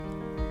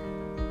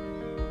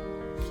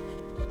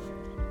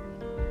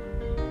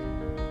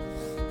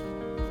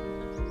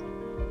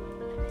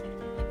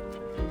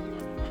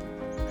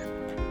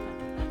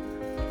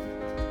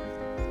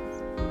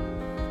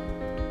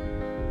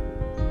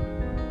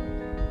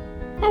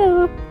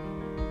Hello!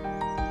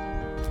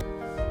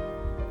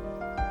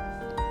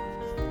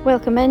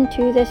 Welcome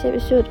into this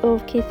episode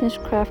of Caithness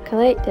Craft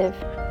Collective.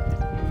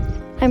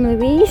 I'm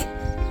Louise,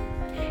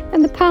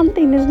 and the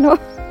panting is not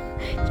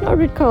a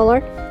rude collar,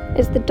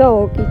 it's the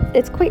dog.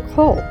 It's quite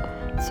hot,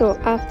 so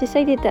I've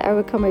decided that I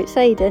would come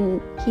outside,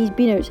 and he's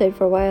been outside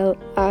for a while,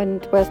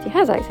 and whilst he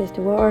has access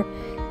to water,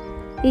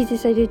 he's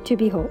decided to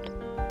be hot.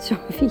 So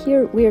if you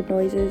hear weird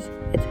noises,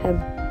 it's him,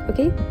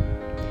 okay?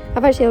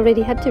 I've actually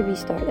already had to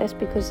restart this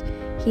because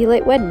he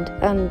let wind,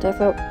 and I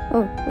thought,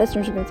 oh,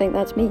 listeners are going to think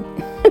that's me.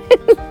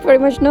 Very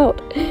much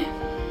not.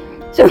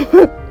 So,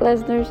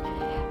 listeners,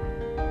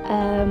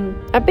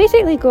 I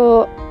basically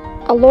got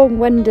a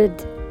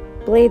long-winded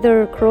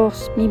blather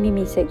across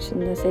me section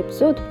this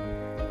episode.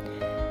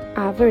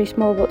 A very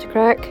small water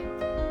crack,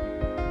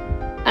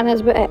 and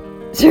that's about it.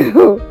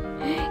 So,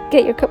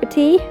 get your cup of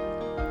tea,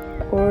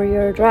 or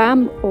your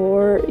dram,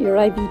 or your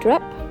IV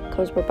drip,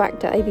 because we're back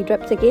to IV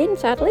drips again,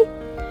 sadly.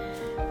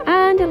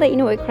 And I'll let you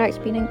know what crack's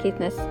been in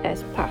Caithness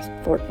this past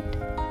fortnight.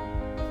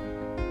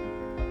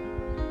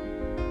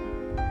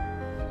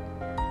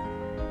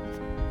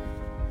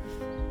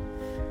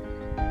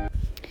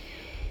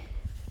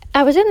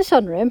 I was in the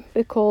sunroom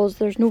because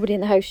there's nobody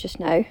in the house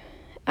just now,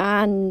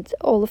 and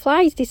all the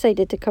flies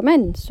decided to come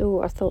in,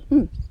 so I thought,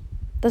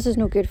 this is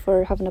no good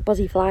for having a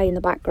buzzy fly in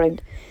the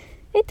background.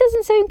 It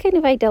doesn't sound kind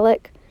of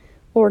idyllic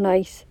or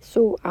nice,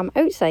 so I'm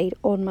outside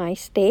on my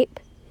step.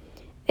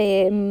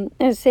 As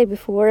I said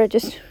before, I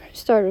just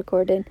started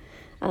recording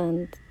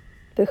and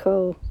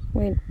Buchel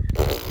went.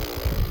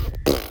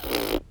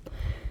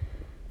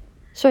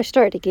 So I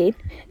started again,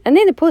 and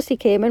then the postie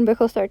came and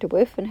Buchel started to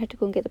woof, and I had to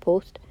go and get the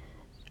post.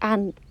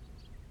 And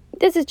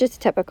this is just a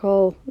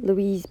typical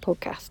Louise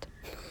podcast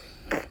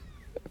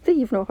that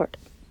you've not heard.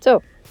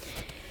 So,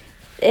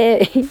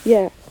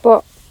 yeah,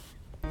 but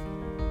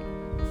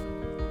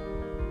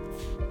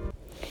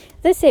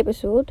this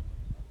episode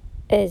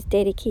is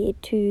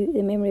dedicated to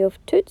the memory of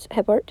Toots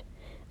Hibbert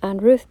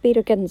and Ruth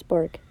Bader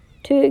Ginsburg,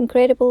 two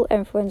incredible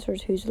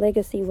influencers whose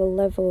legacy will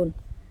live on.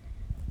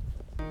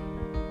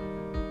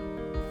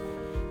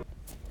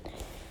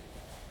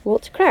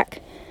 What's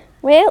crack?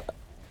 Well,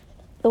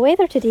 the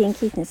weather today in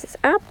Caithness is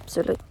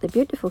absolutely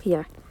beautiful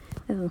here.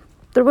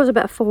 There was a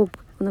bit of fog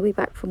on the way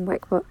back from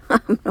Wick, but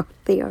I'm not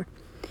there.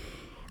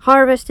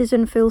 Harvest is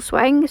in full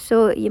swing,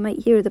 so you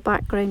might hear the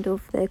background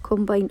of the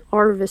combine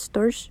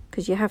harvesters,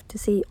 because you have to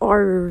say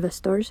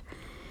harvesters.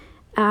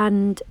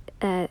 And,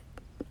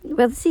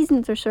 the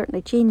seasons are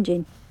certainly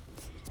changing,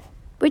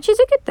 which is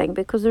a good thing,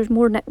 because there's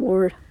more knit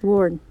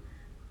worn.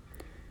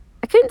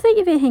 I couldn't think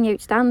of anything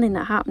outstanding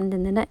that happened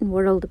in the knitting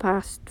world the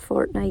past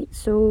fortnight,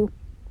 so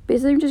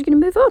basically I'm just going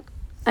to move on.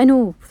 I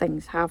know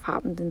things have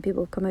happened and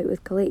people have come out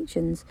with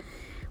collections,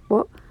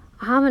 but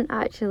I haven't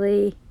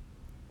actually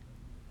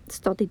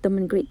studied them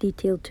in great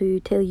detail to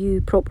tell you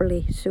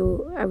properly,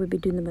 so I would be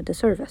doing them a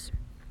disservice.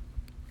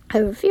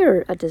 However, if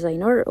you're a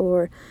designer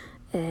or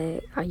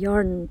a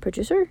yarn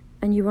producer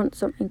and you want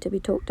something to be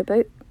talked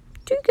about,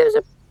 do give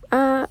us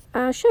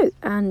a shout,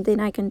 and then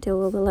I can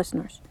tell all the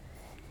listeners.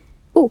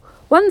 Oh,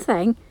 one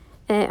thing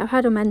I've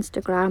had on my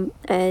Instagram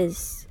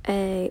is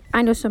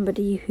I know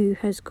somebody who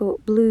has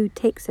got blue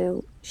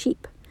Texel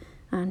sheep,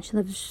 and she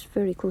lives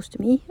very close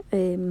to me,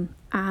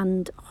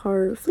 and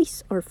her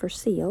fleece are for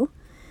sale.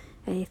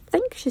 I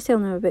think she's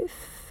selling them about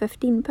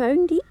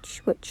 £15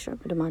 each, which I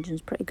would imagine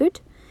is pretty good.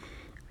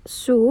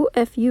 So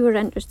if you are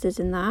interested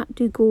in that,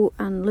 do go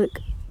and look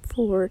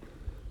for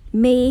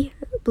May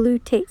Blue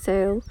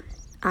Textile,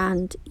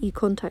 and you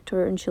contact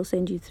her and she'll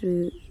send you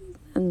through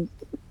and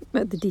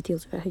the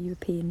details about how you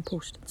pay and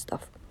post and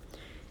stuff.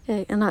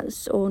 And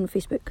that's on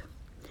Facebook.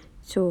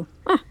 So,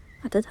 I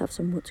did have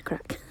some more to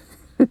crack.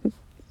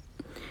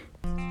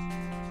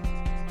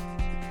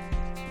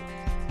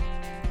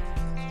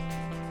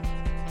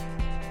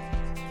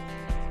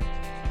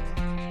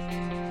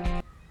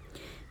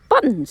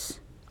 Buttons.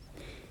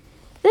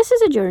 This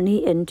is a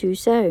journey into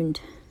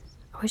sound.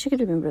 I wish I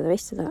could remember the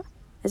rest of that.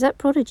 Is that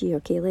Prodigy or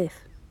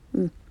K-Lef?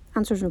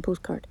 Answers on a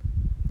postcard.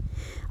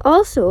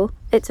 Also,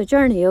 it's a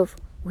journey of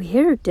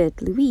where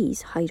did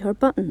Louise hide her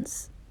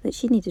buttons that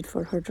she needed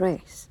for her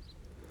dress.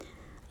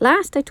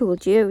 Last I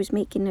told you I was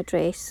making a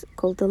dress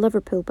called the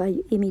Liverpool by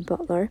Amy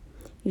Butler,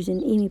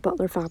 using Amy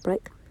Butler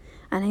fabric,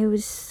 and I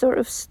was sort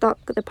of stuck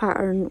at the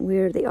pattern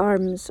where the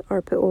arms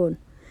are put on.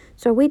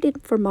 So I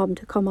waited for Mum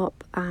to come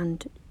up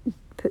and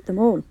put them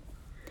on.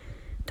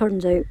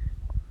 Turns out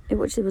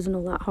it actually wasn't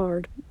all that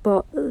hard,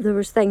 but there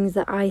was things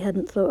that I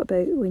hadn't thought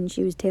about when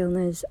she was telling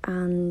us,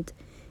 and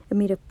it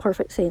made a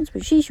perfect sense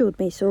when she showed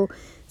me. So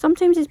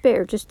sometimes it's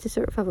better just to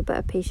sort of have a bit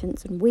of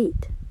patience and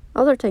wait.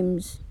 Other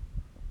times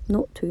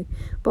not to,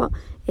 but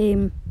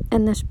in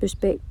this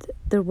respect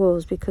there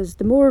was, because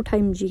the more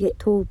times you get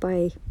told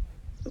by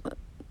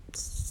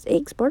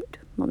expert,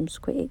 Mum's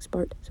quite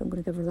expert, so I'm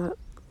going to give her that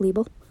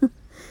label,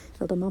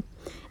 well done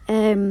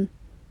Mum,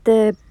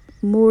 the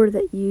more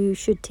that you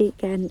should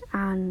take in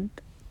and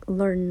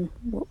learn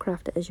what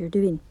craft it is you're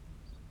doing.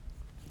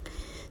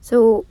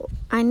 So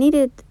I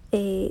needed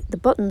the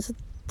buttons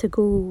to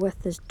go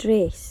with this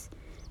dress,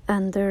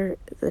 and the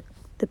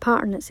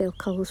pattern itself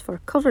calls for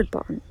covered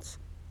buttons.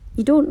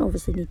 You don't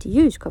obviously need to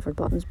use covered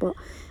buttons, but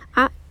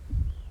I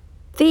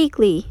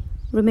vaguely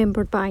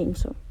remembered buying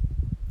some.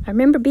 I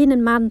remember being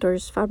in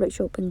Manders fabric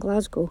shop in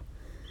Glasgow.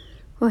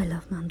 Oh, I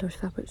love Manders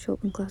fabric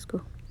shop in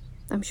Glasgow.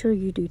 I'm sure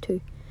you do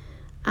too.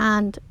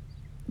 And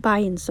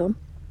buying some.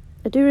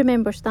 I do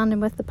remember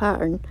standing with the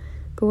pattern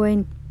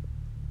going,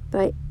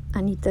 right,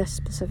 I need this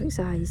specific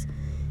size.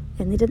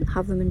 And they didn't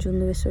have them in John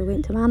Lewis, so I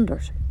went to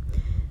Manders.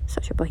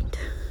 Such a bind.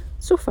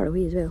 So far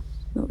away as well.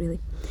 Not really.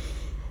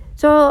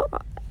 So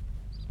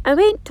I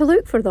went to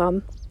look for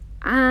them,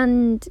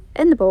 and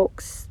in the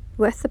box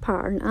with the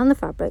pattern and the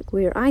fabric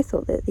where I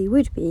thought that they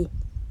would be,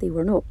 they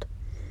were not.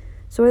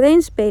 So I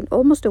then spent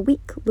almost a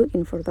week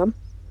looking for them.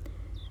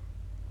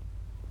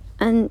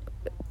 And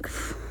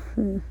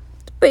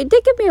but it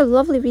did give me a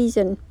lovely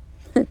reason.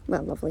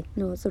 Well, lovely,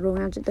 no, it's the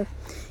wrong adjective.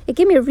 It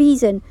gave me a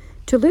reason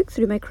to look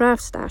through my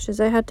craft stash, as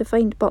I had to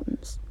find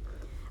buttons.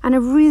 And I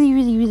really,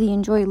 really, really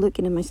enjoy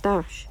looking in my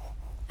stash.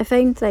 I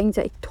found things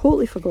that I'd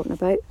totally forgotten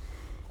about.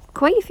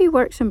 Quite a few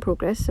works in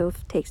progress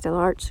of textile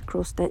arts,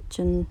 cross stitch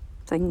and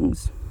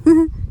things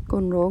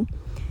gone wrong.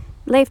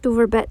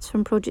 Leftover bits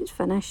from projects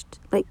finished,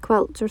 like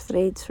quilts or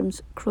threads from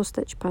cross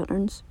stitch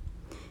patterns.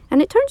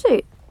 And it turns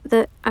out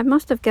that I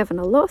must have given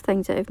a lot of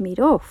things that I've made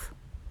off.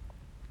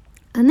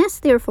 And this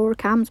therefore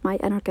calms my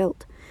inner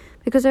guilt,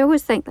 because I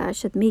always think that I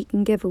should make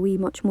and give away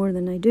much more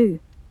than I do.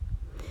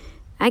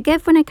 I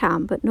give when I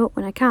can, but not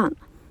when I can't.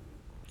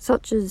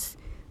 Such as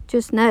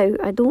just now,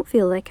 I don't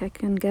feel like I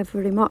can give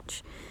very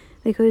much,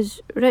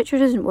 because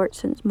Richard hasn't worked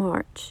since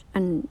March,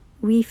 and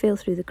we fell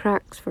through the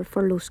cracks for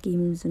furlough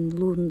schemes and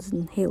loans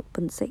and help,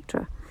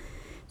 etc.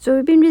 So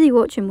we've been really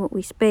watching what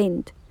we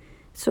spend.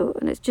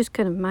 And it's just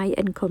kind of my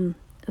income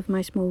of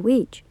my small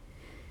wage.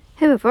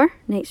 However,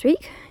 next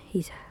week,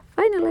 he's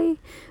finally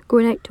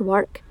going out to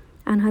work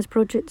and has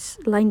projects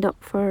lined up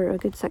for a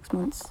good 6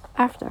 months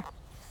after.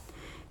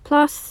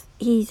 Plus,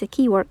 he's a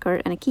key worker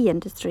in a key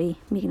industry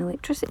making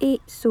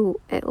electricity,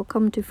 so it'll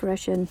come to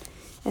fruition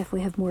if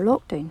we have more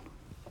lockdown,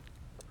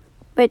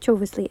 which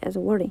obviously is a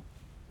worry.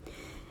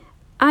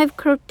 I've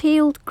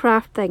curtailed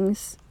craft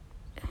things,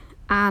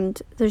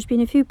 and there's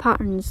been a few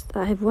patterns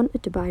that I've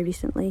wanted to buy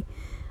recently,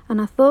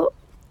 and I thought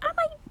I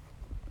might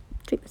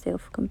treat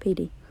myself come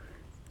payday.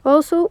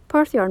 Also,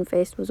 Perth Yarn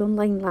Fest was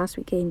online last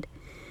weekend,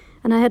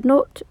 and I had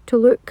not to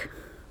look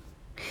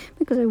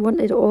because I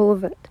wanted all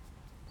of it.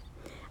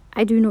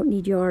 I do not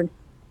need yarn.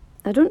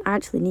 I don't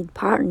actually need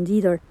patterns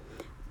either,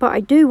 but I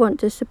do want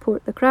to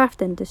support the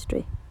craft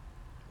industry.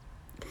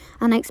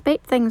 And I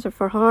expect things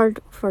are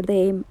hard for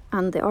them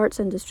and the arts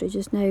industry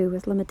just now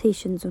with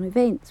limitations on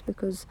events,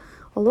 because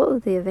a lot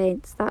of the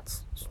events,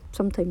 that's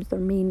sometimes their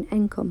main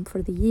income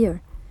for the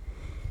year.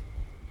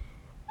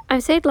 I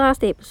said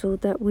last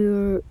episode that we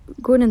were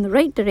going in the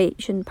right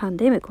direction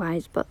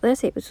pandemic-wise, but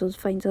this episode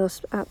finds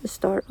us at the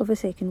start of a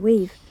second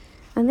wave,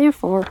 and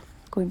therefore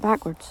going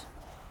backwards.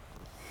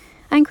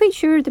 I'm quite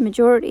sure the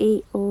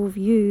majority of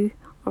you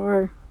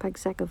are big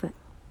sick of it.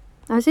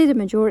 I say the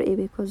majority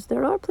because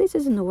there are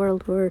places in the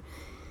world where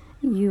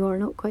you are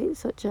not quite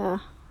such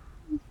a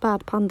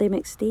bad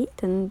pandemic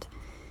state, and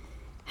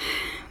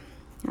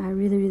I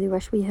really, really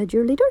wish we had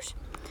your leaders.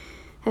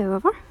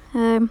 However,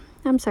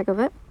 I'm sick of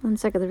it. I'm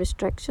sick of the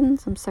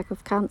restrictions. I'm sick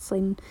of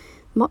cancelling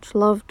much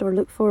loved or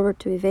looked forward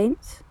to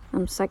events.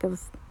 I'm sick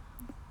of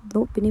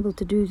not being able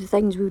to do the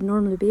things we would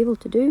normally be able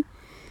to do.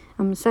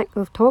 I'm sick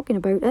of talking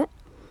about it.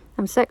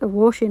 I'm sick of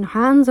washing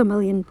hands a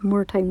million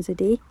more times a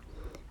day.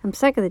 I'm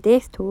sick of the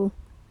death toll.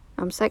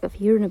 I'm sick of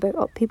hearing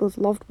about people's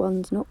loved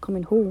ones not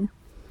coming home.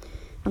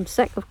 I'm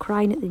sick of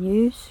crying at the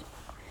news.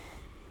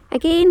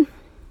 Again,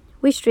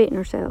 we straighten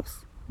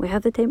ourselves. We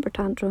have the temper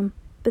tantrum,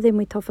 but then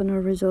we toughen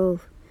our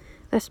resolve.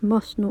 This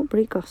must not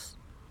break us.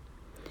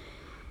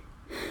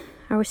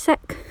 I was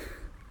sick.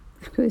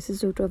 This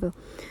is so trivial.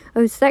 I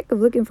was sick of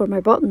looking for my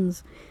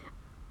buttons,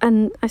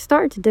 and I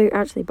started to doubt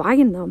actually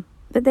buying them.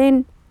 But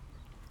then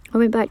I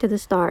went back to the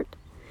start.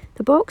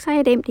 The box I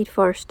had emptied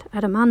first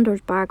had a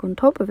Manders bag on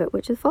top of it,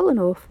 which had fallen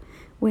off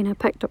when I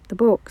picked up the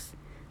box.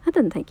 I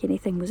didn't think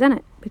anything was in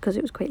it because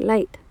it was quite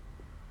light.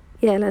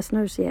 Yeah,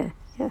 listeners, yeah,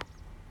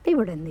 they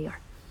were in there.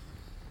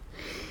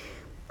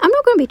 I'm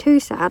not going to be too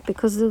sad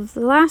because of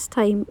the last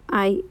time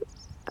I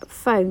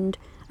found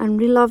and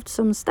reloved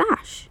some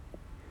stash.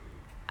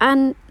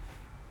 And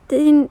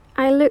then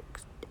I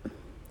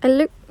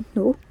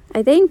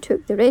then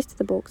took the rest of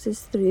the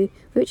boxes through,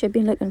 which I've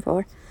been looking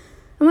for.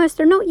 And whilst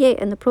they're not yet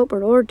in the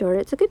proper order,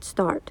 it's a good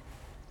start.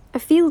 I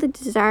feel the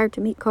desire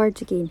to make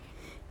cards again,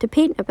 to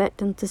paint a bit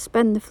and to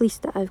spin the fleece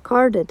that I've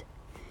carded.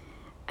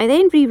 I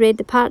then reread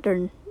the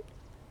pattern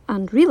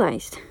and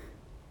realised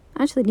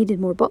I actually needed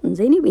more buttons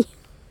anyway,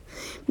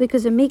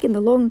 because I'm making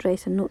the long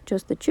dress and not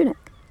just the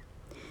tunic.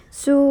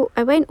 So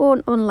I went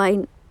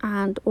online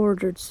and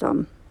ordered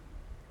some.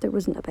 There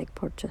wasn't a big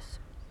purchase.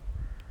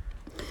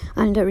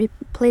 And I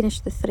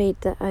replenished the thread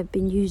that I've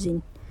been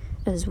using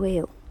as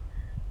well.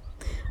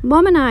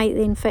 Mum and I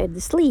then fitted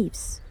the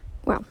sleeves.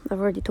 well, I've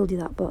already told you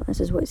that, but this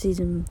is what it says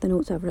in the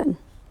notes I've written.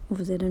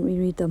 Obviously I didn't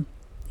reread them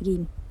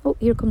again. Oh,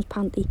 here comes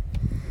Panty.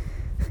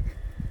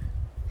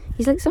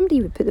 He's like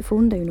somebody would put the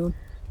phone down on.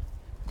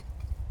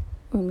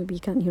 Well, maybe you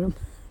can't hear him,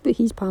 but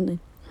he's panting.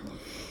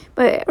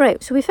 But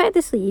right, so we fit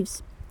the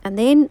sleeves and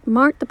then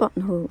marked the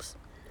buttonholes.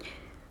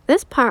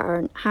 This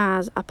pattern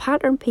has a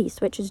pattern piece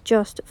which is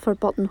just for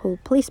buttonhole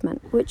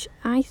placement, which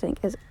I think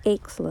is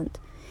excellent.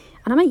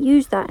 And I might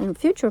use that in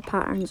future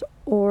patterns,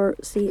 or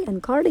say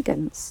in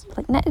cardigans,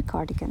 like knitted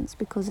cardigans,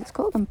 because it's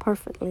got them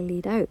perfectly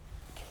laid out.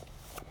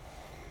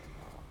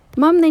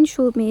 Mum then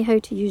showed me how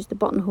to use the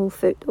buttonhole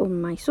foot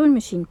on my sewing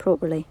machine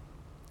properly.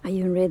 I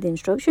even read the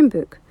instruction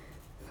book.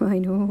 I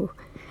know.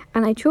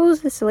 And I chose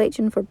the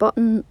selection for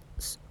button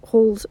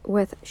holes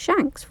with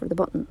shanks for the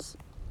buttons,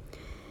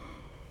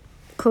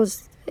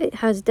 because it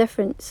has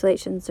different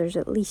selections. There's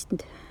at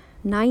least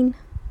 9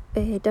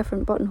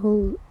 different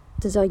buttonhole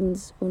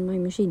designs on my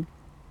machine.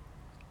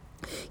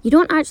 You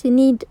don't actually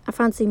need a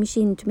fancy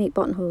machine to make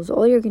buttonholes.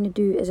 All you're going to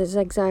do is a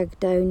zigzag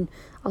down,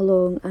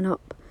 along and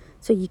up.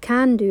 So you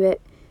can do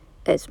it.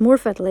 It's more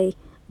fiddly,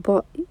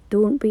 but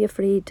don't be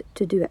afraid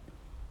to do it.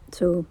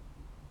 So,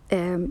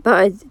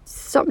 but it's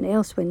something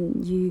else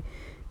when you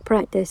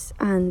practice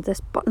and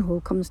this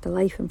buttonhole comes to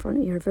life in front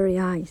of your very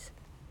eyes.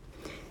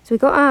 So we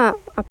got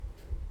a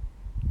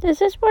Is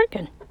this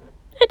working?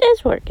 It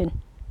is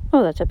working.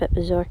 Oh, that's a bit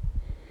bizarre.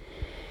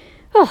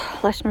 Oh,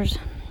 listeners.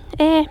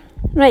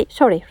 Right,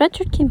 sorry.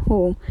 Richard came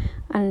home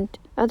and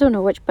I don't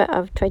know which bit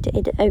I've tried to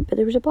edit out, but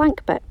there was a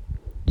blank bit.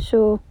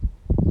 So,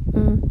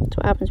 that's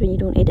what happens when you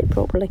don't edit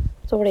properly.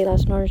 Sorry,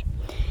 listeners.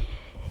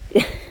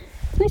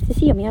 It's nice to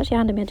see him. He actually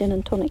handed me a gin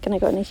and tonic and I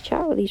got a nice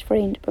chat with his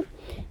friend, but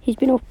he's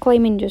been off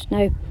climbing just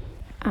now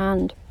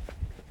and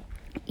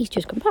he's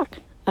just come back.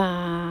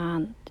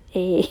 And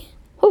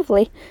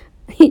hopefully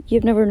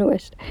you've never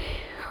noticed.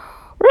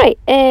 Right,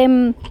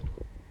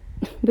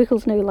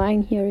 Buchel's now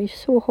lying here. He's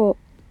so hot,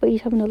 but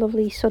he's having a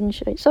lovely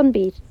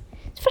sunbathe.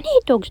 It's funny how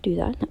dogs do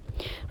that, isn't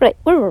it? Right,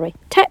 where were we?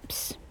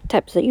 Tips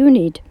that you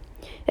need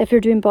if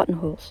you're doing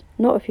buttonholes,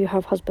 not if you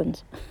have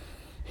husbands.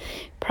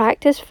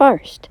 Practice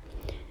first.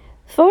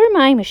 For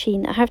my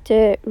machine, I have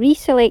to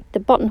reselect the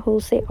buttonhole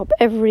setup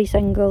every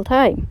single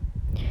time.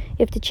 You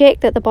have to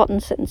check that the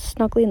button's sitting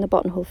snugly in the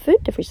buttonhole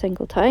foot every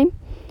single time,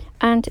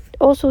 and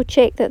also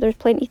check that there's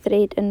plenty of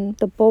thread in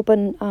the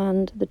bobbin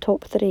and the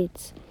top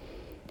threads.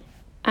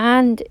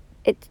 And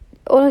it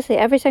honestly,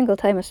 every single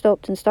time I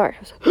stopped and started, I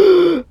was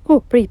like, oh,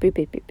 breathe.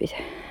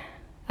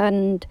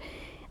 And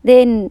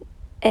then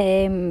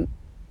I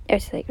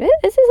was like,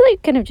 this is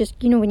like kind of just,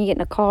 when you get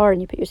in a car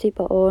and you put your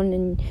seatbelt on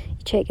and you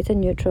check it's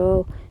in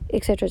neutral,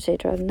 etc,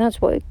 etc. And that's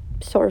what it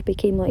sort of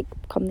became like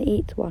come the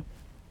 8th one.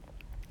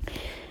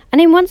 And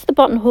then once the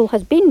buttonhole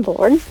has been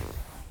worn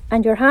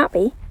and you're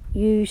happy,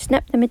 you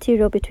snip the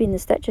material between the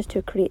stitches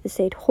to create the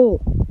said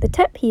hole. The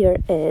tip here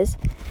is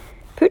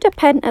put a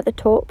pin at the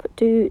top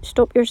to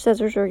stop your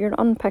scissors or your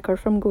unpicker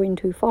from going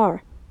too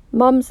far.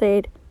 Mum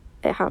said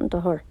it happened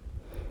to her.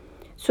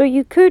 So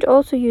you could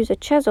also use a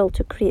chisel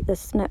to create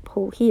this snip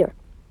hole here.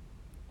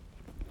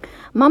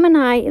 Mum and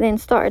I then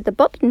started the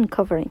button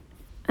covering.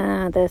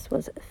 This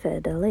was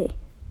fiddly.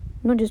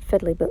 Not just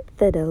fiddly, but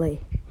fiddly.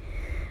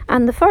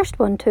 And the first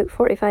one took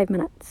 45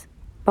 minutes.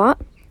 But,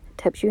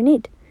 tips you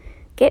need.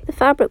 Get the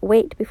fabric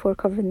wet before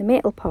covering the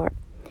metal part.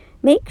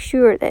 Make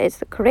sure that it's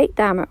the correct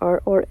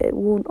diameter or it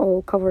won't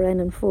all cover in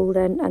and fold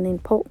in and then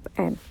pop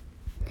in.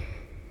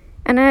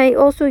 And I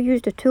also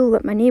used a tool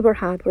that my neighbour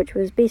had, which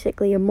was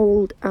basically a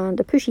mould and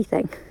a pushy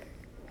thing.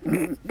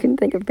 Couldn't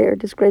think of better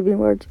describing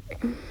words.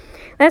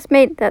 This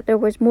meant that there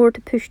was more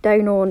to push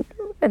down on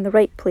in the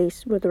right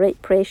place with the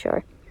right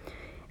pressure.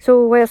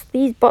 So whilst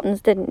these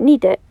buttons didn't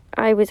need it,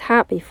 I was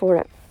happy for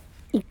it.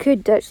 You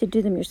could actually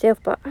do them yourself,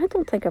 but I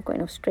don't think I've got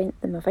enough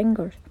strength in my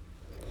fingers.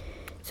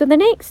 So the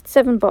next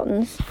 7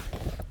 buttons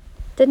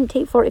didn't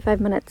take 45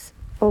 minutes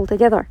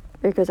altogether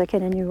because I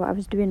kind of knew what I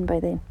was doing by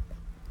then.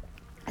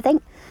 I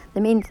think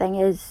the main thing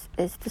is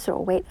to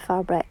sort of wet the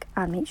fabric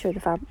and make sure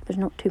there's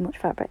not too much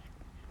fabric.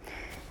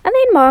 And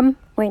then Mum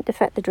went to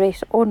fit the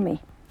dress on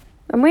me.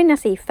 And when I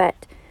say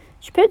fit,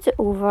 she puts it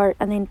over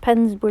and then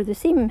pins where the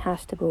seam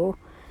has to go,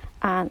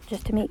 and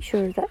just to make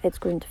sure that it's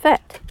going to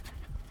fit.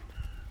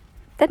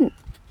 Didn't.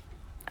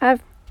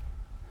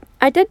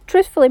 I did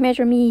truthfully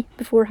measure me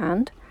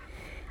beforehand,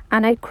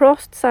 and I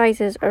crossed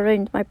sizes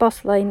around my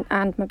bust line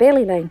and my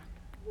belly line,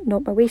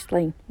 not my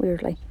waistline,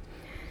 weirdly.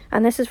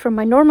 And this is from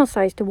my normal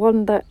size to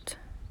one that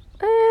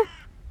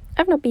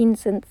I've not been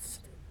since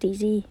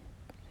Daisy,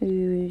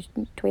 who's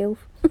 12,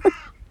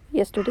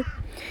 yesterday.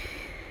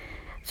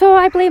 So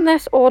I blame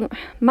this on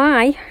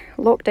my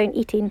lockdown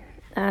eating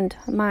and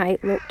my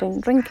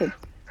lockdown drinking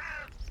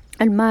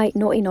and my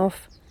not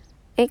enough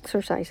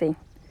exercising.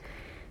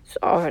 So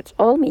it's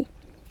all me.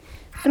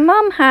 So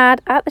Mum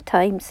had at the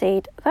time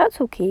said, that's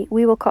okay,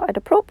 we will cut it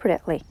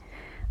appropriately.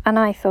 And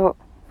I thought,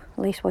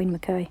 lace wine,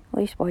 Mackay,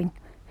 lace wine.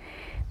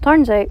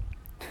 Turns out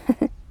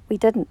we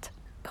didn't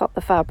cut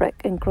the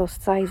fabric in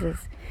crossed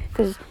sizes,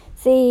 because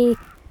say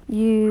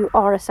you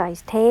are a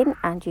size 10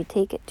 and you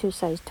take it to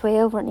size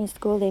 12 where it needs to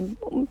go, then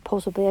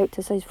possibly out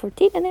to size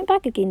 14 and then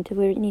back again to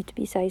where it needs to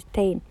be size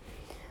 10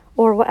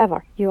 or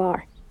whatever you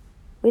are.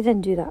 We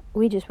didn't do that.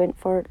 We just went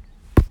for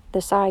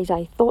the size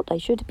I thought I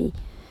should be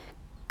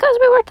because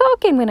we were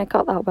talking when I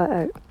cut that bit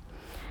out.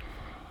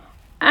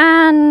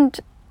 And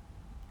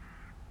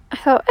I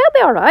thought, it'll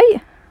be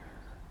alright.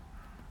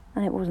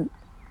 And it wasn't.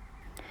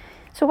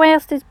 So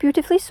whilst it's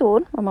beautifully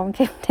sewn, my mum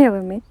kept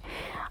telling me,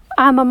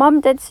 and my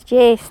mum did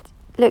suggest,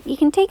 look, you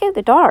can take out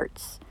the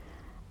darts.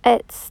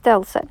 It's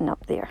still sitting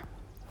up there.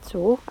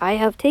 So I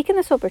have taken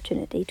this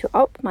opportunity to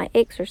up my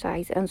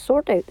exercise and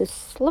sort out the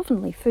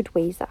slovenly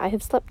foodways that I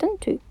have slipped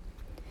into.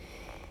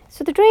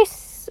 So the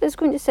dress is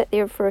going to sit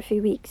there for a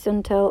few weeks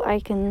until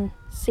I can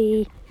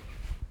see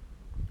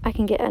I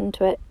can get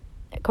into it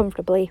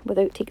comfortably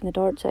without taking the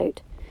darts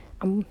out.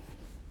 1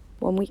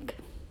 week,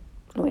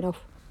 not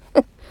enough.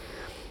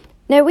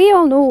 Now we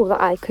all know that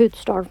I could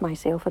starve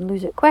myself and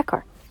lose it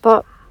quicker,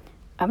 but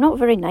I'm not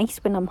very nice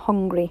when I'm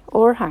hungry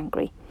or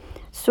hangry.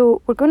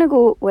 So we're going to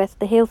go with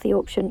the healthy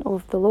option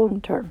of the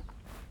long term.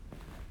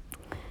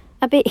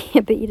 I bet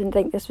you didn't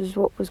think this was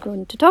what I was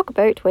going to talk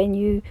about when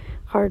you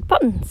heard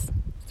buttons.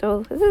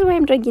 So this is why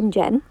I'm drinking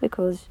gin,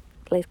 because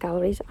less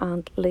calories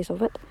and less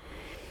of it.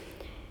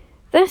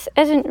 This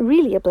isn't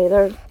really a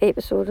blather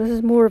episode. This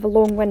is more of a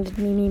long-winded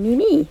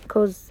me,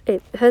 because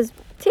it has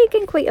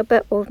taken quite a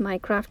bit of my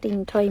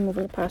crafting time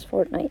over the past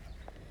fortnight.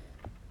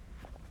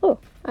 Oh,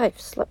 I've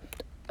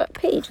slipped a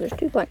page. There's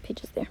 2 blank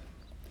pages there.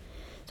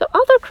 So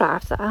other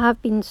crafts that I have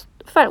been...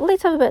 In fact,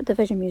 let's have a bit of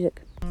division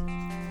music.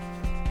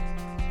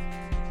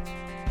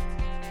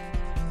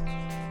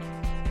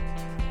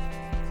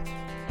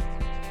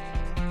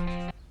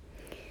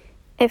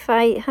 If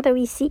I had a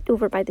wee seat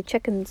over by the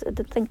chickens, I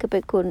did think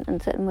about going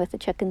and sitting with the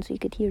chickens so you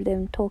could hear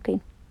them talking.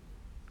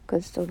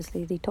 Because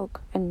obviously they talk,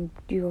 and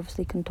you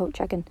obviously can talk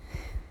chicken.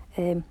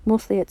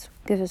 Mostly it's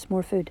give us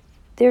more food.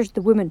 There's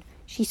the woman.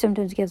 She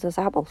sometimes gives us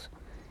apples.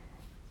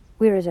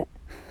 Where is it?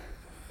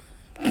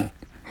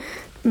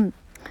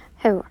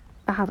 However,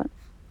 I haven't.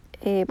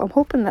 I'm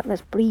hoping that this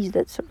breeze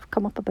that's sort of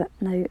come up a bit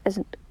now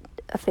isn't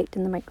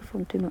affecting the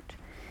microphone too much.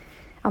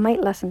 I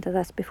might listen to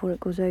this before it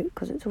goes out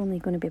because it's only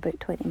going to be about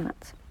 20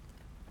 minutes.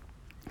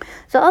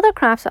 So other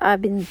crafts that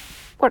I've been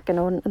working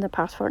on in the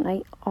past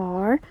fortnight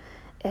are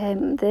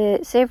the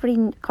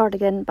Severine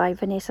cardigan by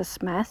Vanessa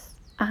Smith,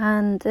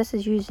 and this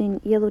is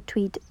using yellow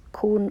tweed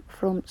cone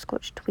from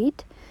Scotch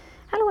Tweed.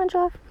 Hello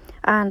Angela.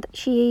 And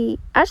she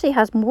actually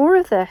has more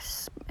of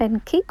this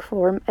in cake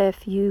form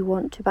if you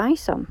want to buy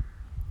some.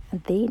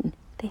 And then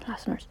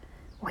listeners,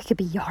 we could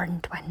be yarn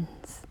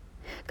twins,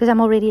 because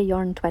I'm already a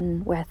yarn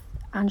twin with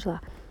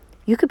Angela.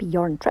 You could be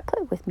yarn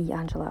triplet with me,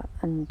 Angela,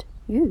 and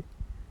you.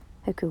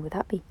 How cool would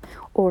that be?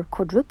 Or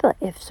quadruplet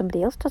if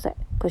somebody else does it,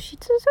 because she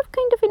does have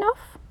kind of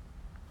enough.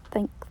 I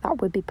think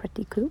that would be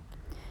pretty cool.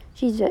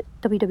 She's at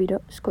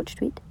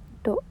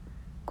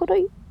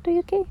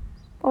www.scotchtweed.co.uk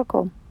or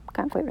com.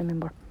 Can't quite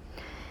remember.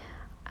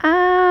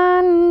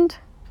 And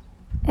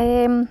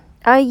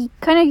I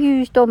kind of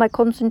used all my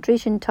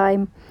concentration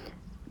time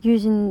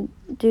doing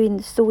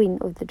the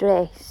sewing of the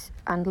dress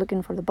and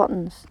looking for the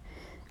buttons,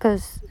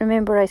 because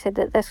remember I said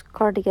that this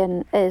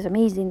cardigan is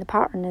amazing, the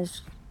pattern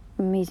is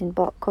amazing,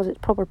 but because it's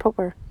proper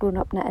grown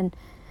up knitting,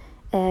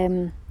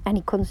 I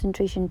need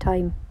concentration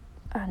time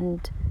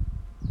and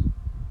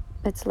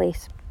it's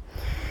lace.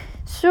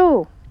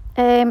 So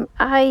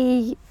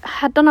I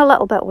had done a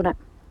little bit on it,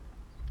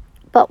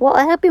 but what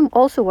I have been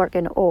also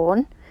working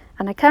on,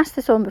 and I cast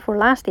this on before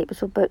last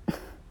episode but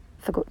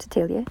forgot to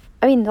tell you,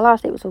 I mean the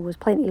last episode was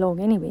plenty long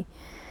anyway,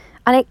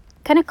 and it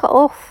kind of cut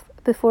off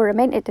before I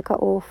meant it to cut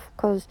off,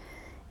 because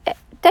it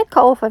did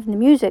cut off having the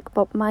music,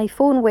 but my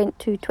phone went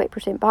to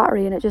 20%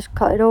 battery and it just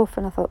cut it off,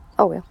 and I thought,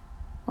 oh well,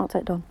 that's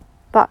it done.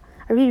 But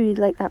I really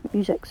like that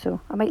music, so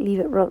I might leave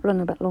it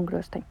run a bit longer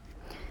this time.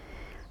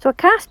 So I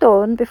cast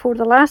on before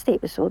the last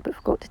episode, but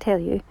forgot to tell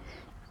you,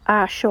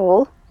 a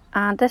shawl,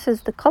 and this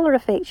is the Colour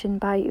Affection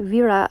by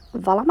Vera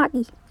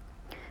Valamaki.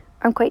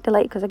 I'm quite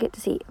delighted because I get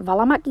to say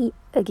Valamaki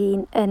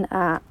again in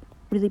a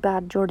really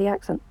bad Geordie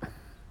accent.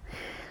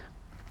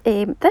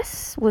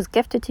 This was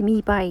gifted to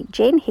me by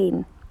Jen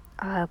Hain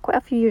quite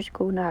a few years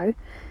ago now,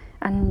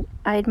 and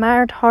I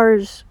admired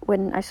hers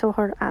when I saw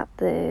her at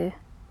the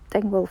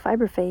Dingwall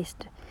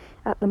Fiberfest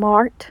at the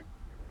Mart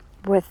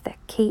with the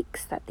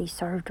cakes that they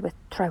served with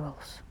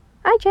trowels.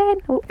 Hi Jen,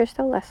 hope you're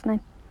still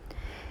listening.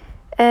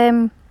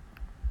 And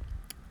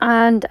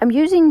I'm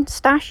using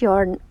stash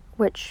yarn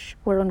which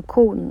were on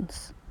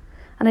cones,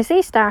 and I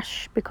say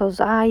stash because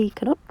I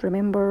cannot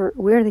remember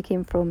where they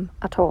came from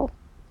at all.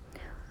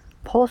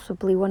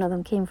 Possibly one of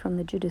them came from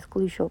the Judith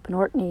Glue Shop in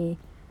Orkney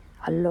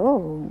a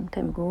long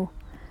time ago.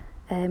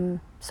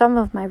 Some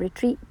of my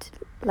retreat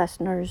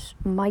listeners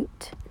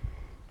might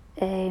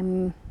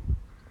know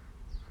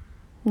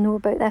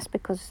about this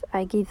because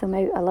I gave them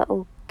out a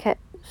little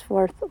kit's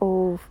worth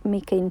of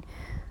making.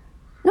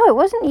 No, it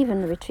wasn't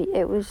even the retreat.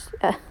 It was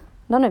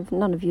none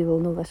of you will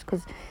know this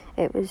because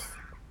it was.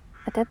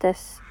 I did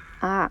this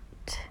at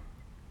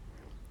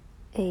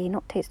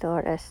not textile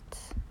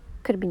artists,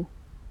 could have been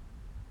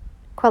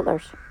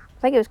quilters.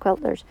 I think it was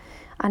quilters,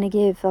 and I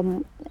gave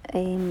them,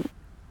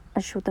 I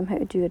showed them how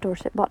to do a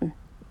Dorset button,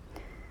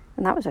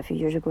 and that was a few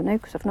years ago now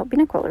because I've not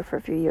been a quilter for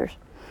a few years.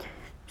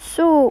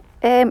 So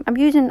I'm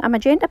using a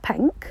magenta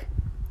pink,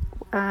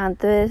 and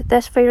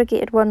this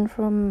variegated one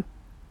from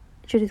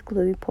Judith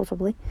Glue,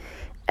 possibly,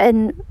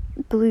 in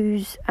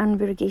blues and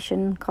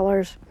variegation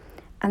colours,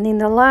 and then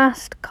the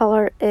last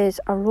colour is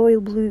a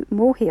royal blue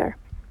mohair,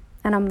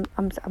 and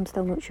I'm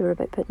still not sure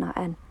about putting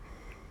that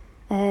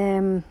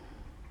in.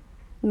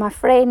 My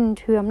friend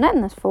who I'm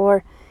knitting this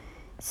for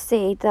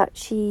said that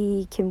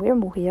she can wear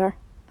mohair,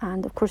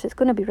 and of course it's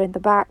going to be round the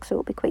back, so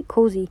it'll be quite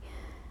cosy,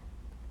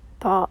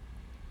 but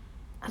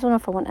I don't know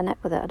if I want to knit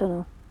with it, I don't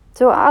know.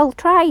 So I'll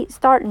try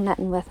starting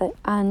knitting with it,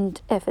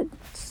 and if it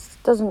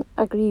doesn't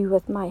agree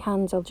with my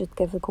hands, I'll just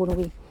give the cone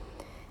away,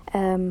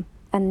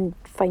 and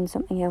find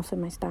something else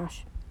in my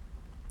stash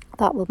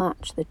that will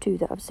match the two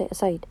that I've set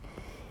aside.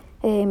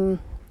 I'm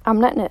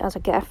knitting it as a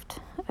gift.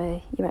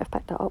 You might have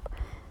picked that up.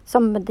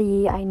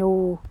 Somebody I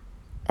know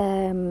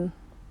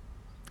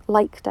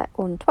liked it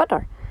on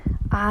Twitter,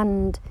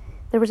 and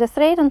there was a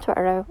thread on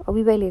Twitter a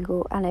wee while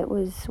ago, and it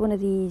was one of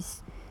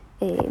these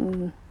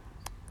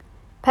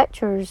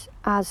pictures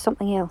as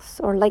something else,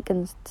 or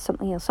likens to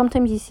something else.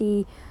 Sometimes you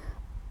see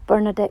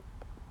Bernadette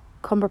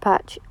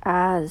Cumberpatch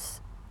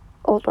as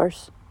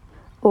altars,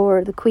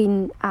 or the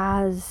Queen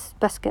as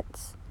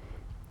biscuits,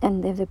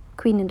 and they have the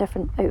Queen in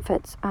different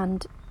outfits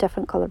and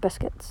different colour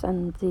biscuits,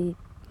 and they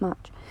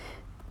match.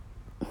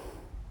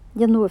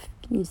 You'll know if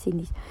you've seen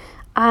these.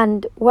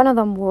 And one of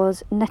them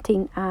was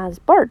knitting as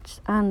birds,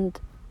 and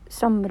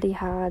somebody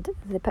had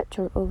the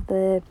picture of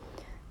the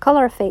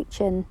colour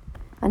affection,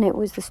 and it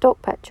was the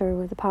stock picture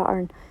with the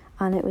pattern,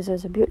 and it was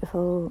as a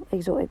beautiful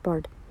exotic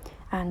bird.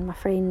 And my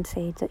friend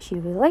said that she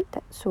really liked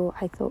it, so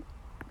I thought,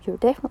 you're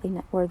definitely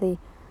knit worthy.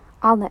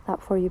 I'll knit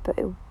that for you, but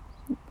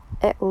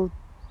it'll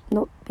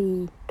not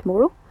be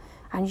tomorrow.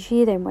 And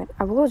she then went,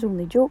 I was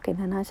only joking.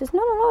 And I says,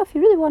 no, if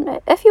you really want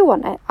it,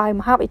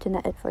 I'm happy to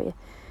knit it for you.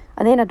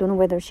 And then I don't know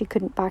whether she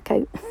couldn't back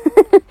out.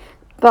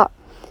 But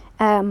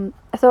I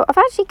thought, I've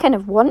actually kind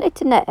of wanted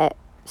to knit it,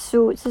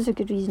 so this is a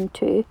good reason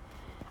too.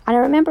 And I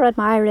remember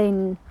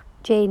admiring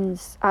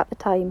Jen's at the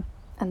time,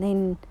 and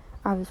then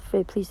I was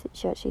very pleased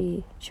that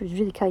she was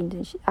really kind,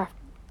 and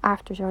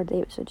after she heard the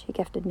episode, she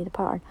gifted me the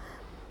pattern.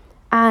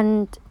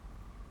 And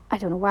I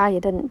don't know why I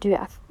didn't do it.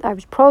 I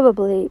was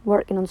probably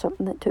working on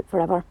something that took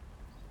forever.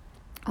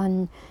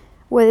 And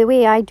with the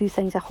way I do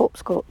things, I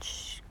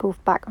hopscotch, go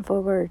back and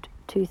forward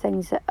to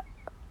things that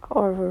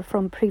are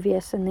from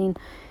previous, and then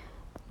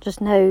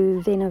just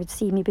now, then I would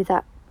see maybe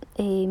that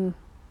the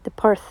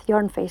Perth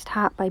Yarn Fest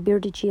hat by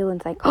Bearded Shield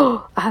and think,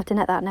 oh, I have to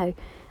knit that now.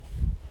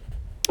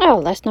 Oh,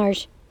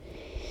 listeners,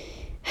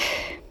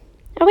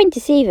 I went to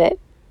save it,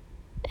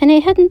 and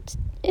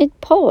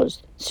it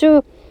paused.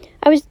 So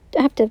I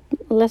have to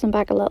listen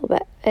back a little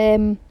bit.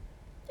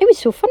 It was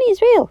so funny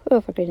as well.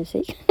 Oh, for goodness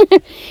sake.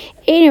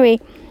 Anyway,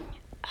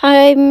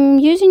 I'm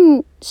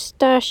using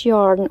stash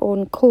yarn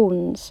on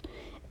cones,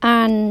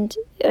 and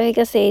like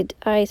I said,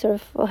 I sort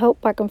of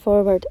help back and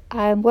forward.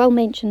 I will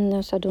mention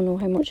this, I don't know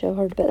how much I've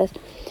heard about this.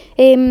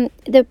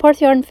 The Perth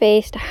Yarn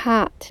Fest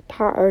hat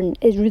pattern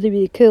is really,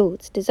 really cool.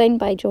 It's designed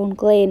by John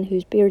Glenn,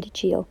 who's Bearded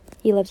Shield.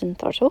 He lives in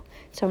Thurso,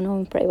 so I know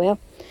him pretty well.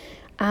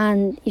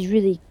 And he's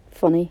really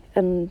funny,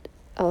 and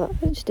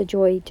just a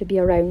joy to be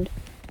around.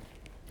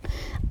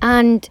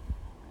 And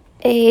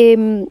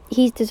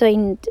he's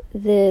designed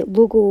the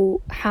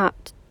logo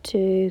hat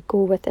to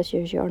go with this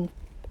year's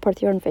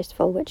Perth Yarn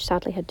Festival, which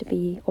sadly had to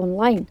be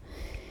online.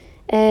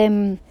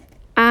 And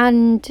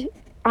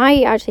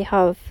I actually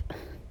have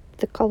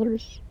the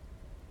colours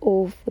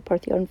of the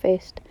Perth Yarn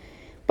Fest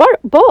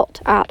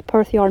bought at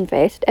Perth Yarn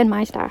Fest in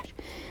my stash.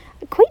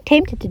 I'm quite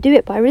tempted to do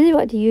it, but I really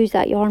wanted to use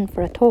that yarn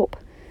for a top.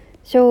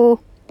 So,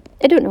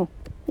 I don't know.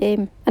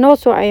 And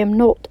also, I am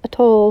not at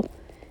all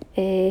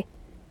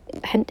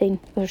hinting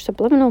or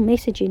subliminal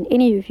messaging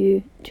any of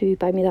you to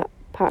buy me that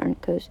pattern,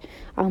 because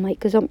I might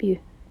gazump you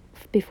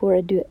before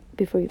I do it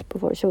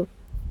before. So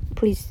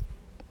please,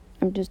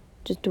 just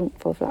don't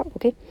fall for that,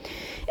 okay?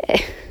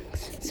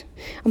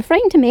 I'm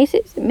frightened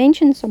to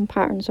mention some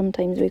patterns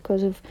sometimes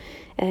because of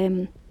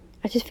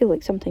I just feel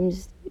like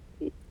sometimes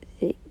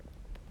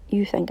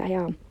you think I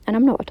am, and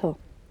I'm not at all.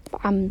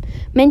 But I'm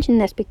mentioning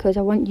this because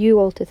I want you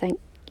all to think,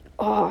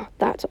 oh,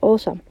 that's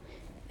awesome,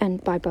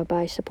 and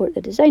bye, support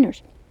the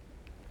designers.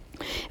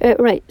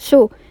 Right,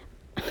 so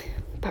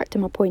back to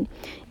my point.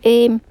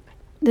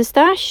 The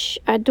stash,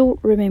 I don't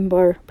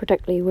remember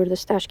particularly where the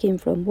stash came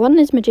from. One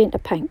is magenta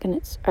pink, and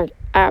it's an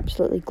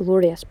absolutely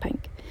glorious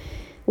pink.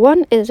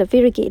 One is a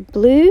variegated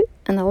blue,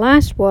 and the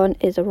last one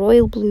is a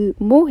royal blue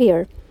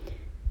mohair.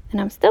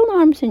 And I'm still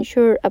not 100%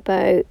 sure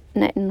about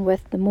knitting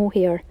with the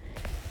mohair,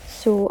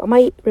 so I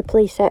might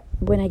replace it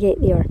when I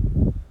get there.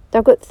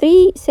 I've got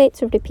 3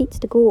 sets of repeats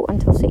to go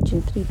until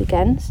section 3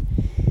 begins.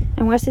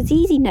 And whilst it's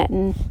easy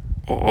knitting,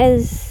 it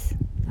is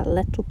a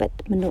little bit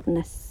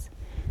monotonous.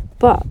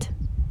 But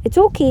It's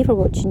okay for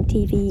watching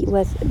TV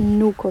with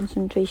no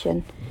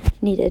concentration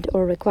needed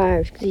or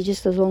required, because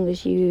just as long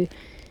as you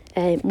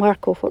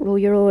mark off what row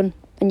you're on,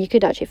 and you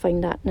could actually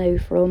find that now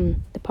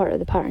from the part of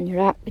the pattern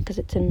you're at, because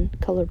it's in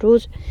coloured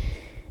rows,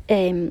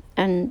 and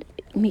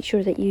make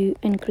sure that you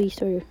increase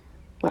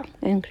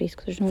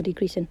because there's no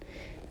decreasing,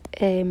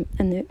 in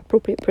the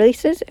appropriate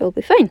places. It'll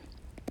be fine.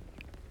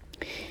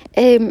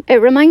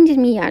 It reminded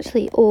me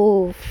actually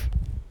of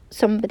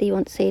somebody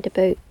once said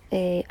about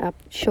a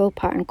shawl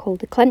pattern called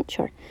the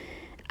clincher,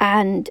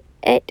 and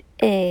it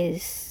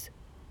is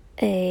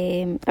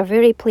a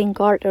very plain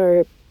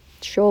garter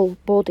shawl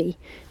body,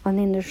 and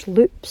then there's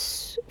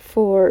loops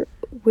for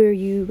where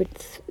you would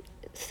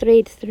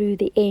thread through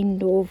the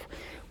end of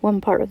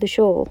one part of the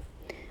shawl,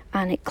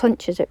 and it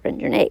clinches it around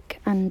your neck,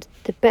 and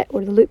the bit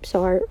where the loops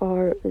are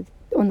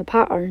on the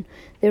pattern,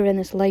 they're in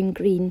this lime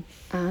green,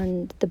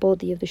 and the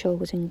body of the shawl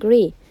was in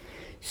grey,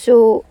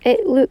 so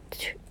it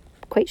looked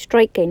quite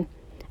striking.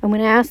 And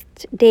when I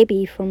asked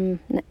Debbie from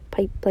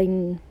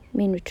Pipeline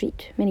Main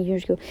Retreat many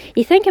years ago,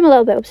 you think I'm a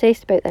little bit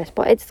obsessed about this,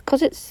 but it's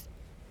because it's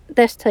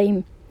this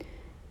time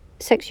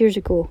 6 years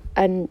ago,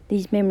 and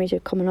these memories are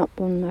coming up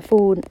on my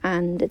phone,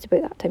 and it's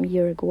about that time a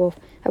year ago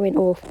I went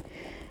off.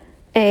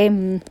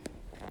 I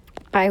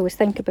always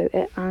think about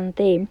it and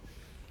them,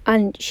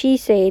 and she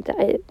said that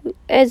it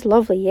is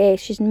lovely.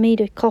 Yes, she's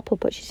made a couple,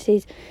 but she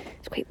says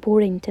it's quite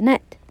boring to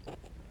knit,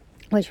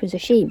 which was a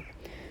shame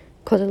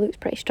because it looks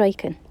pretty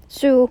striking.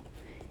 So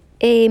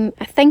I'm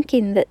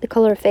thinking that the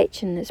colour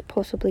fetching is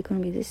possibly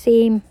going to be the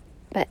same,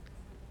 but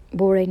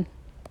boring,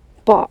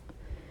 but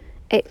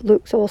it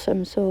looks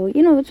awesome. So,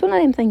 it's one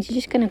of them things you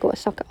just kind of got to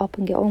suck it up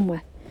and get on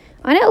with.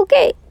 And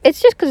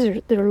it's just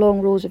because there are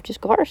long rows of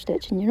just garter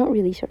stitch, and you're not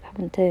really sort of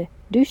having to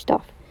do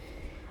stuff.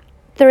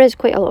 There is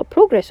quite a lot of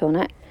progress on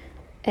it,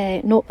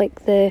 not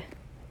like the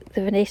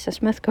Vanessa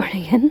Smith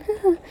cardigan,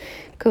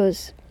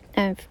 because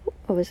I've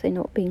obviously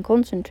not been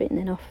concentrating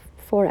enough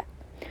for it.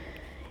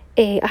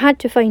 I had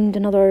to find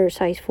another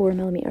size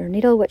 4mm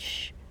needle,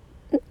 which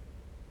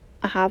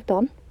I have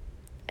done.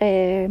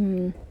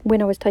 When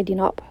I was tidying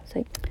up, I was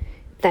like,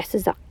 this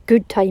is a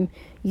good time.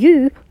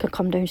 You can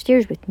come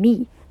downstairs with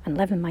me and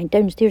live in my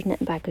downstairs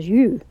knitting bag, because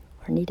you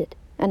are needed.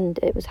 And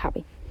it was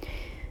happy.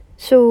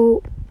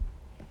 So,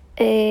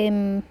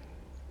 there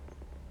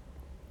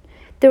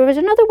was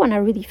another one I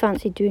really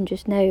fancied doing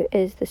just now,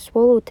 is the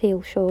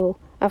swallowtail shawl.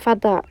 I've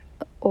had that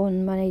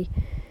on my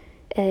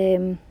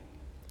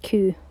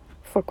queue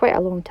for quite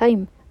a long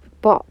time,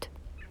 but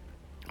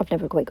I've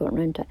never quite gotten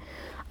around to it.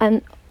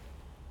 And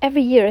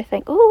every year I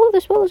think, oh,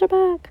 the swallows are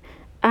back,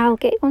 I'll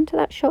get onto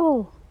that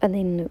shawl. And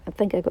then I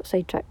think I got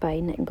sidetracked by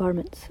knitting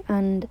garments,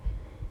 and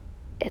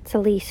it's a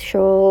lace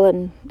shawl,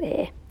 and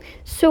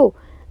so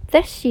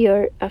this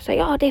year I was like,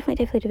 oh,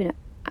 definitely doing it.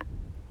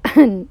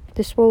 And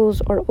the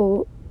swallows are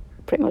all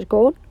pretty much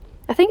gone.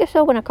 I think I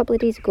saw one a couple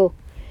of days ago.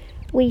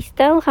 We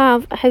still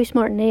have a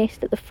Housemartin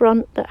nest at the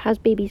front that has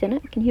babies in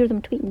it. I can hear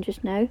them tweeting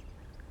just now.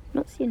 I'm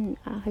not seeing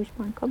a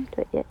Housemartin come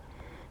to it yet.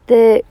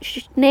 The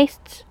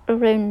nests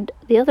around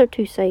the other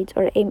two sides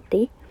are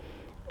empty,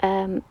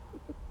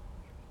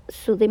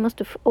 so they must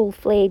have all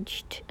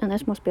fledged, and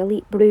this must be a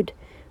late brood.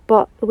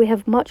 But we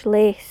have much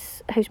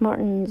less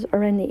Housemartins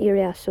around the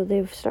area, so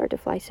they've started to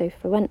fly south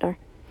for winter.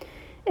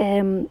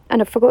 And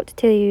I forgot to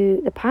tell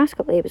you the past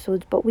couple of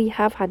episodes, but we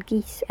have had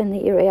geese in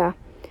the area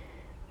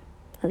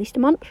at least a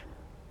month.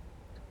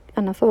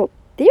 And I thought,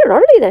 they're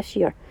early this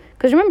year.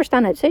 Because I remember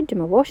standing outside doing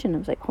my washing, and I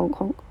was like, honk,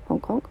 honk,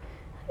 honk, honk.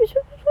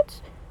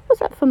 What's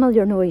that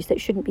familiar noise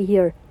that shouldn't be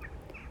here?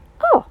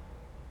 Oh,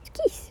 it's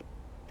geese.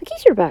 The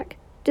geese are back.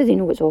 Do they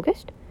know it's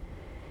August?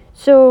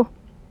 So,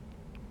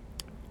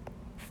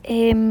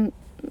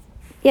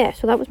 yeah,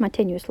 so that was my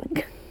tenuous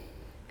link.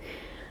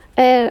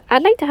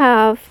 I'd like to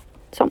have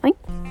something.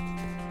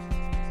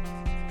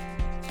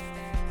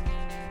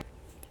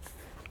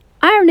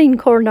 Ironing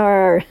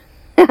corner.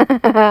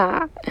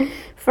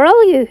 For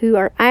all you who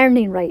are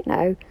ironing right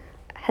now,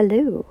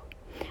 hello.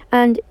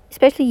 And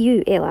especially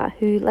you, Ella,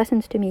 who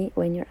listens to me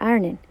when you're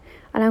ironing.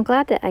 And I'm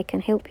glad that I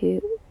can help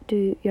you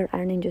do your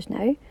ironing just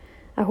now.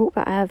 I hope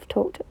that I have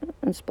talked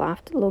and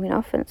splaffed long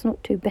enough, and it's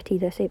not too bitty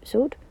this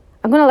episode.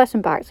 I'm going to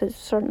listen back, so it's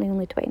certainly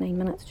only 29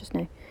 minutes just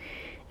now.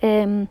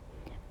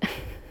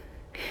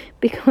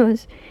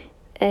 Because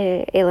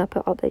Ella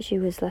put up that she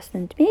was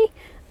listening to me,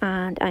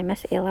 and I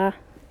miss Ella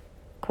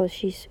because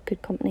she's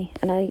good company,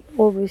 and I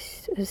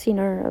always have seen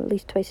her at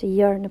least twice a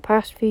year in the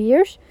past few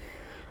years,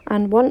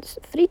 and once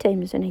 3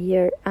 times in a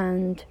year,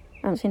 and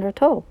I haven't seen her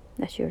at all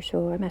this year,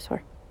 so I miss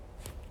her.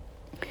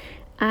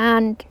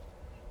 And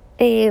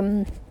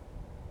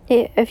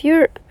if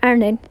you're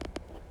ironing,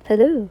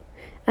 hello,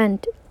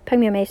 and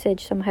ping me a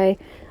message somehow,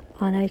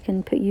 and I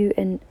can put you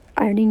in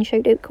ironing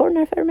shout out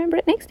corner if I remember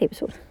it next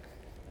episode.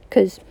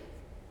 Because,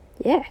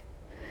 yeah.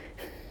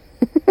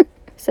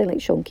 Sound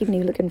like Sean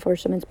Keaveney looking for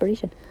some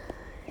inspiration.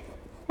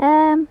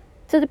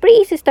 So the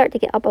breeze is starting to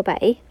get up a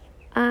bit.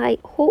 I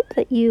hope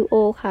that you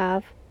all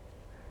have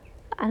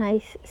a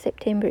nice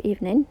September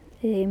evening.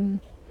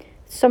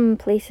 Some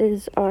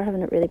places are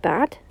having it really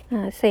bad,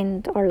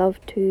 Send our love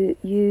to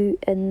you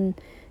in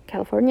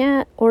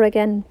California,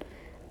 Oregon,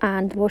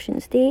 and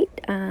Washington State,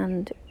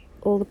 and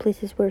all the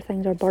places where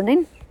things are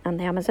burning, and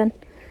the Amazon.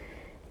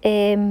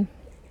 It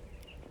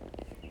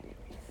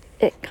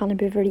can't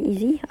be very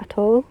easy at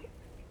all.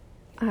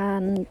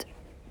 And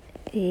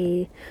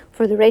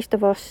for the rest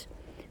of us,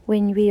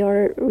 when we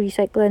are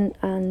recycling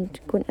and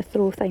going to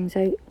throw things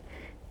out,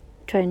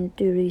 try and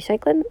do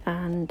recycling,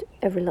 and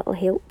every little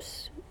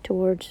helps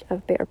towards a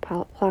better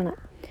planet.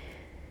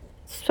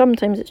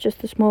 Sometimes it's just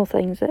the small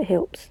things that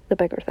helps the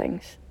bigger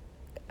things,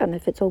 and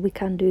if it's all we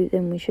can do,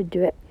 then we should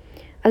do it,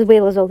 as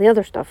well as all the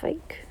other stuff,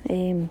 like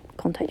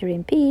contact your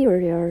MP or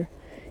your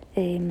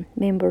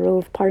member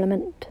of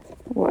parliament,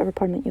 whatever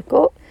parliament you've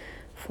got,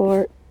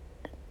 for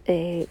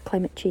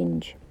climate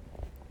change.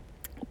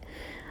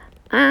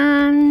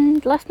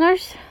 And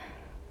listeners,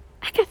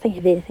 I can't think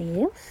of anything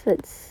else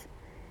that's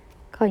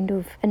kind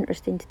of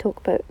interesting to talk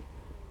about.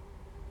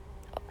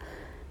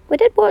 We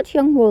did watch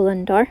Young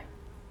Wallander.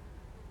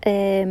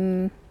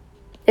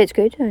 It's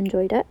good, I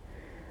enjoyed it.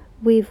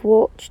 We've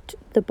watched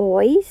The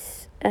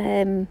Boys.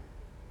 It's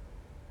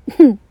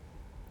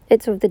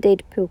of the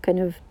Deadpool kind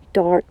of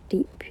dark,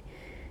 deep,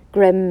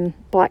 grim,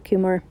 black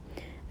humour,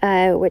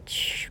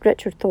 which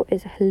Richard thought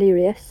is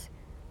hilarious.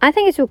 I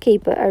think it's okay,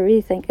 but I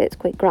really think it's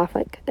quite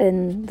graphic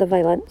in the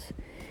violence,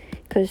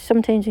 because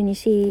sometimes when you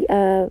see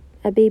a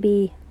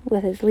baby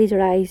with his laser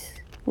eyes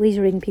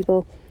lasering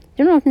people,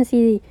 you don't often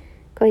see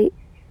quite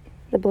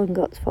the blood and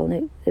guts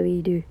falling out the way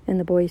you do in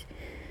The Boys.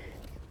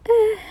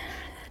 I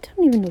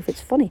don't even know if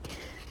it's funny.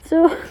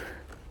 So,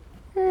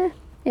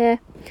 yeah.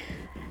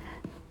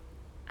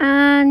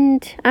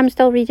 And I'm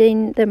still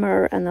reading The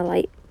Mirror and the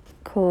Light,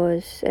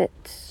 because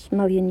it's a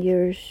million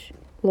years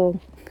long.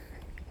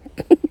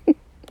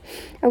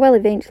 I will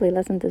eventually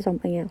listen to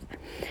something else.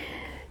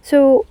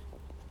 So,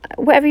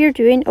 whatever you're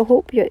doing, I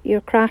hope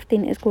your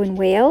crafting is going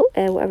well.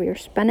 Whatever you're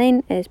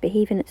spinning is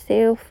behaving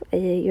itself.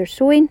 Your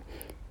sewing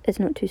is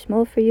not too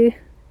small for you.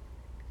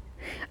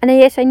 And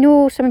yes, I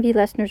know some of you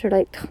listeners are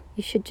like,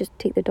 you should just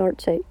take the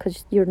darts out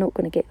because you're not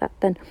going to get that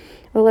thin.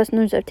 Well,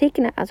 listeners, I've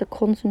taken it as a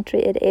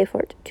concentrated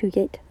effort to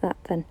get that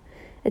thin.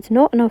 It's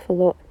not an awful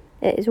lot.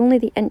 It is only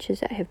the inches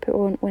that I have put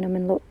on when I'm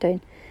in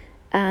lockdown.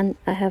 And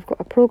I have got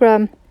a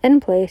programme in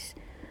place.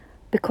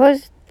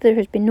 Because there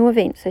has been no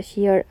events this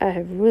year, I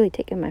have really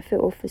taken my foot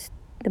off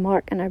the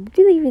mark, and I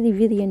really, really,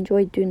 really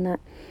enjoyed doing that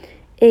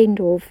end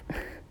of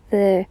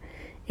the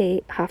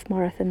half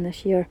marathon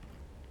this year.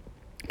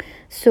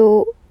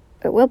 So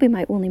it will be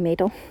my only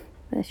medal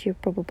this year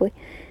probably,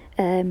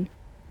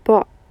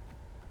 but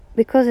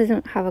because I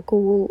didn't have a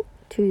goal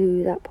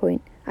to that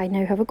point, I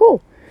now have a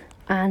goal,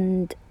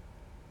 and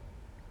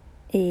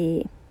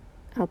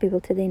I'll be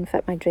able to then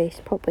fit my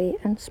dress properly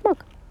and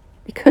smug,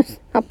 because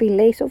that'll be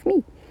less of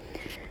me.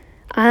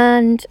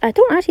 And I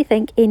don't actually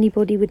think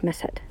anybody would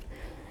miss it,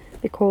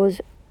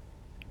 because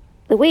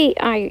the way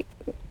I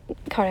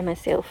carry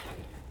myself,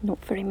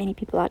 not very many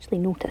people actually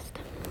noticed.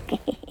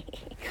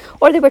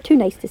 Or they were too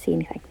nice to say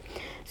anything.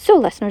 So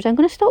listeners, I'm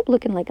going to stop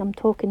looking like I'm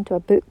talking to a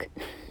book,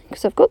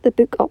 because I've got the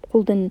book up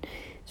holding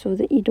so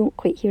that you don't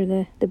quite hear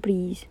the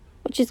breeze,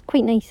 which is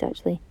quite nice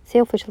actually.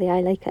 Selfishly,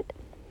 I like it.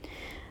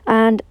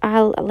 And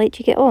I'll let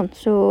you get on.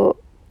 So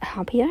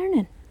happy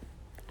ironing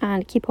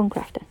and keep on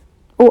crafting.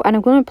 Oh, and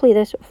I'm going to play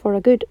this for a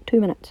good 2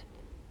 minutes.